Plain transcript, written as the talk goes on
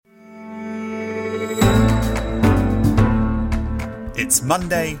It's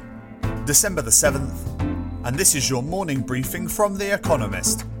Monday, December the 7th, and this is your morning briefing from The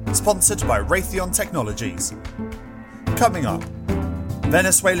Economist, sponsored by Raytheon Technologies. Coming up,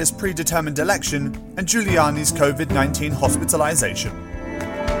 Venezuela's predetermined election and Giuliani's COVID-19 hospitalization.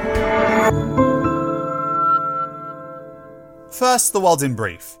 First, the world in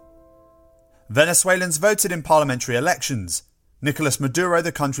brief. Venezuelans voted in parliamentary elections. Nicolas Maduro,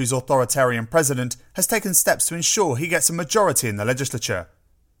 the country's authoritarian president, has taken steps to ensure he gets a majority in the legislature.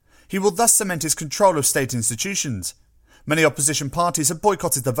 He will thus cement his control of state institutions. Many opposition parties have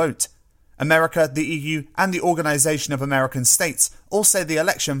boycotted the vote. America, the EU, and the Organization of American States all say the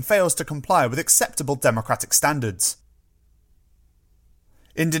election fails to comply with acceptable democratic standards.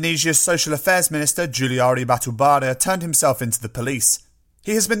 Indonesia's Social Affairs Minister Juliari Batubara turned himself into the police.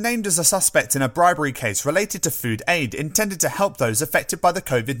 He has been named as a suspect in a bribery case related to food aid intended to help those affected by the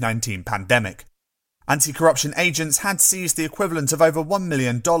COVID-19 pandemic. Anti-corruption agents had seized the equivalent of over $1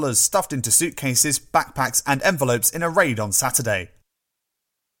 million stuffed into suitcases, backpacks and envelopes in a raid on Saturday.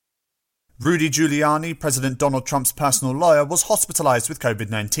 Rudy Giuliani, President Donald Trump's personal lawyer, was hospitalized with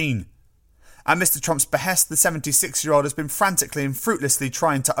COVID-19. At Mr. Trump's behest, the 76-year-old has been frantically and fruitlessly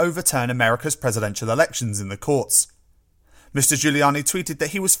trying to overturn America's presidential elections in the courts. Mr. Giuliani tweeted that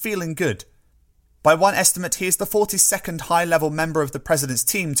he was feeling good. By one estimate, he is the 42nd high-level member of the president's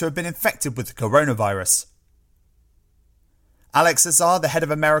team to have been infected with the coronavirus. Alex Azar, the head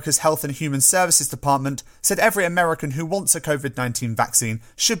of America's Health and Human Services Department, said every American who wants a COVID-19 vaccine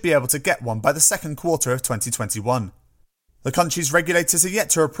should be able to get one by the second quarter of 2021. The country's regulators are yet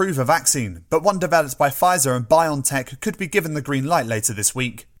to approve a vaccine, but one developed by Pfizer and BioNTech could be given the green light later this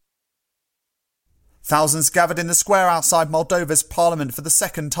week. Thousands gathered in the square outside Moldova's parliament for the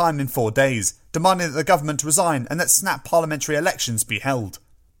second time in 4 days, demanding that the government resign and that snap parliamentary elections be held.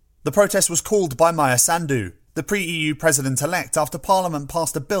 The protest was called by Maia Sandu, the pre-EU president-elect, after parliament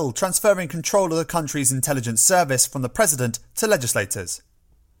passed a bill transferring control of the country's intelligence service from the president to legislators.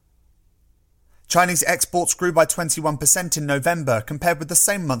 Chinese exports grew by 21% in November compared with the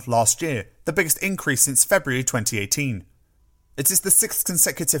same month last year, the biggest increase since February 2018. It is the sixth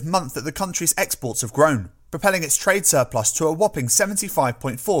consecutive month that the country's exports have grown, propelling its trade surplus to a whopping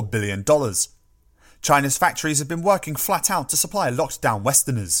 $75.4 billion. China's factories have been working flat out to supply locked-down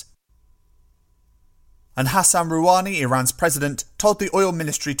Westerners. And Hassan Rouhani, Iran's president, told the oil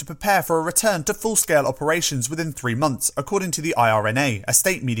ministry to prepare for a return to full-scale operations within 3 months, according to the IRNA, a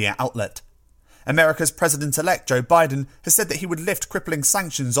state media outlet. America's President-elect Joe Biden has said that he would lift crippling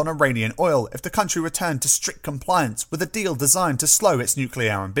sanctions on Iranian oil if the country returned to strict compliance with a deal designed to slow its nuclear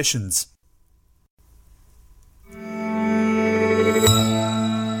ambitions.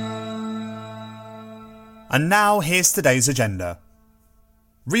 And now here's today's agenda.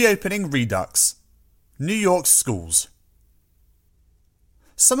 Reopening Redux. New York's schools.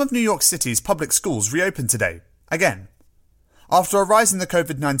 Some of New York City's public schools reopened today, again. After a rise in the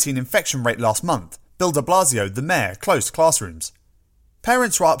COVID-19 infection rate last month, Bill de Blasio, the mayor, closed classrooms.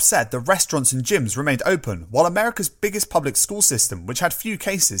 Parents were upset that restaurants and gyms remained open while America's biggest public school system, which had few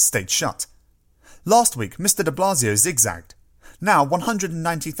cases, stayed shut. Last week, Mr. de Blasio zigzagged. Now,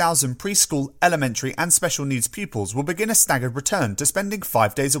 190,000 preschool, elementary and special needs pupils will begin a staggered return to spending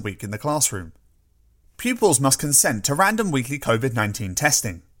 5 days a week in the classroom. Pupils must consent to random weekly COVID-19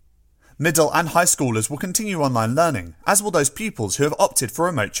 testing. Middle and high schoolers will continue online learning, as will those pupils who have opted for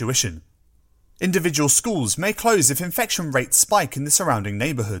remote tuition. Individual schools may close if infection rates spike in the surrounding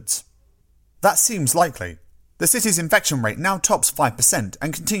neighbourhoods. That seems likely. The city's infection rate now tops 5%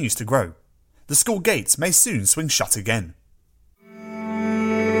 and continues to grow. The school gates may soon swing shut again.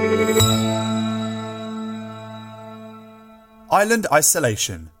 Island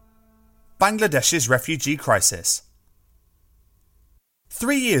isolation. Bangladesh's refugee crisis.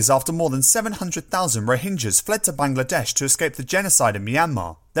 3 years after more than 700,000 Rohingyas fled to Bangladesh to escape the genocide in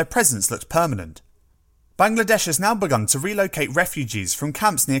Myanmar, their presence looked permanent. Bangladesh has now begun to relocate refugees from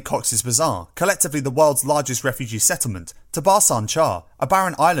camps near Cox's Bazar, collectively the world's largest refugee settlement, to Bhasan Char, a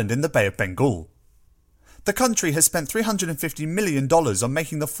barren island in the Bay of Bengal. The country has spent $350 million on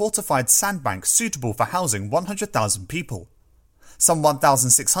making the fortified sandbank suitable for housing 100,000 people. Some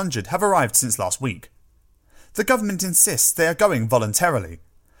 1,600 have arrived since last week. The government insists they are going voluntarily.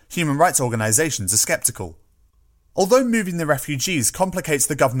 Human rights organisations are sceptical. Although moving the refugees complicates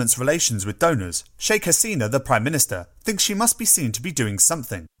the government's relations with donors, Sheikh Hasina, the Prime Minister, thinks she must be seen to be doing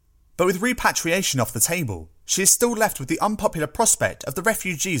something. But with repatriation off the table, she is still left with the unpopular prospect of the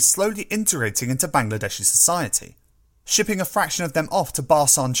refugees slowly integrating into Bangladeshi society. Shipping a fraction of them off to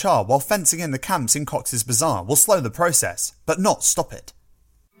Bhasan Char while fencing in the camps in Cox's Bazar will slow the process, but not stop it.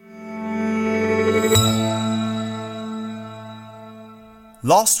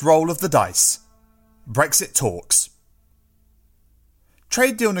 Last roll of the dice. Brexit talks.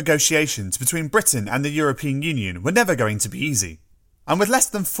 Trade deal negotiations between Britain and the European Union were never going to be easy. And with less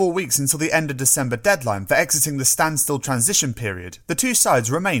than 4 weeks until the end of December deadline for exiting the standstill transition period, the two sides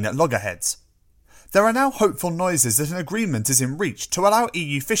remain at loggerheads. There are now hopeful noises that an agreement is in reach to allow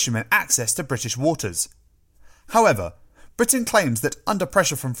EU fishermen access to British waters. However, Britain claims that, under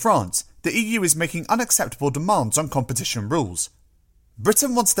pressure from France, the EU is making unacceptable demands on competition rules.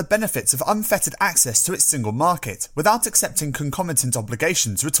 Britain wants the benefits of unfettered access to its single market without accepting concomitant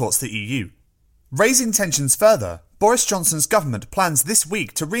obligations, retorts the EU. Raising tensions further, Boris Johnson's government plans this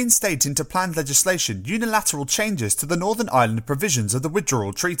week to reinstate into planned legislation unilateral changes to the Northern Ireland provisions of the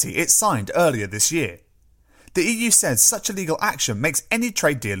withdrawal treaty it signed earlier this year. The EU says such a legal action makes any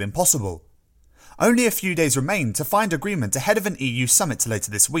trade deal impossible. Only a few days remain to find agreement ahead of an EU summit later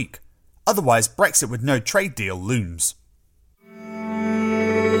this week. Otherwise, Brexit with no trade deal looms.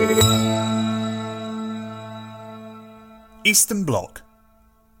 Eastern Bloc.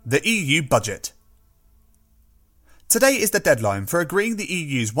 The EU budget. Today is the deadline for agreeing the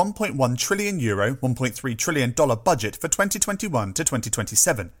EU's €1.1 trillion, $1.3 trillion budget for 2021 to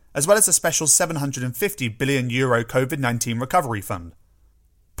 2027, as well as a special €750 billion COVID-19 recovery fund.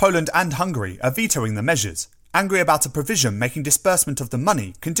 Poland and Hungary are vetoing the measures, angry about a provision making disbursement of the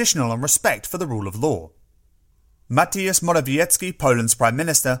money conditional on respect for the rule of law. Mateusz Morawiecki, Poland's Prime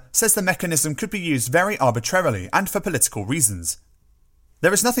Minister, says the mechanism could be used very arbitrarily and for political reasons.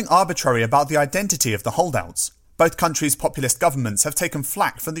 There is nothing arbitrary about the identity of the holdouts. Both countries' populist governments have taken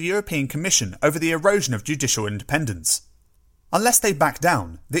flak from the European Commission over the erosion of judicial independence. Unless they back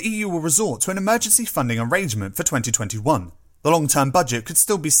down, the EU will resort to an emergency funding arrangement for 2021. The long-term budget could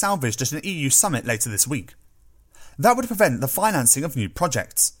still be salvaged at an EU summit later this week. That would prevent the financing of new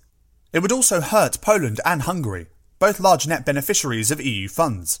projects. It would also hurt Poland and Hungary, both large net beneficiaries of EU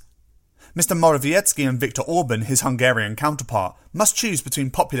funds. Mr. Morawiecki and Viktor Orban, his Hungarian counterpart, must choose between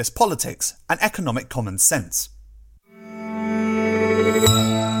populist politics and economic common sense.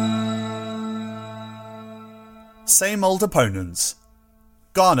 Same old opponents.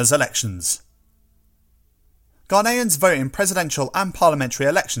 Ghana's elections. Ghanaians vote in presidential and parliamentary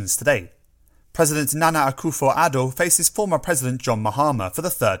elections today. President Nana Akufo-Addo faces former President John Mahama for the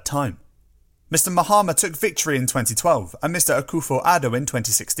third time. Mr. Mahama took victory in 2012 and Mr. Akufo-Addo in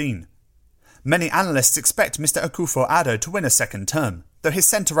 2016. Many analysts expect Mr. Akufo-Addo to win a second term, though his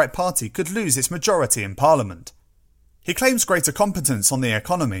centre-right party could lose its majority in parliament. He claims greater competence on the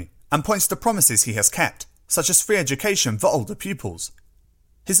economy and points to promises he has kept, such as free education for older pupils.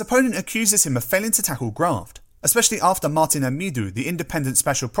 His opponent accuses him of failing to tackle graft, especially after Martin Amidu, the independent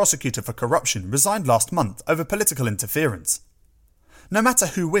special prosecutor for corruption, resigned last month over political interference. No matter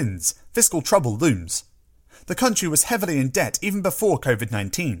who wins, fiscal trouble looms. The country was heavily in debt even before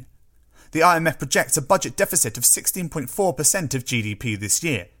COVID-19. The IMF projects a budget deficit of 16.4% of GDP this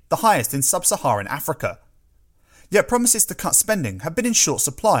year, the highest in sub-Saharan Africa. Yet promises to cut spending have been in short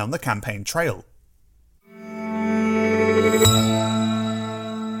supply on the campaign trail.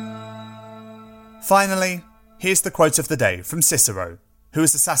 Finally, here's the quote of the day from Cicero, who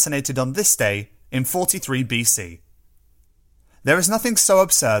was assassinated on this day in 43 BC. There is nothing so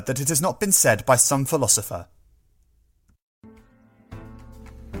absurd that it has not been said by some philosopher.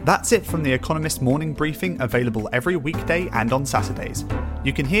 That's it from the Economist morning briefing, available every weekday and on Saturdays.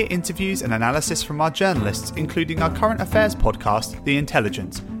 You can hear interviews and analysis from our journalists, including our current affairs podcast, The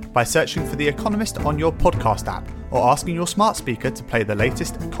Intelligence, by searching for The Economist on your podcast app or asking your smart speaker to play the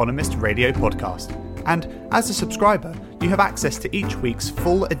latest Economist radio podcast. And as a subscriber, you have access to each week's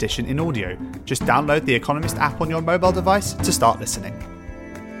full edition in audio. Just download the Economist app on your mobile device to start listening.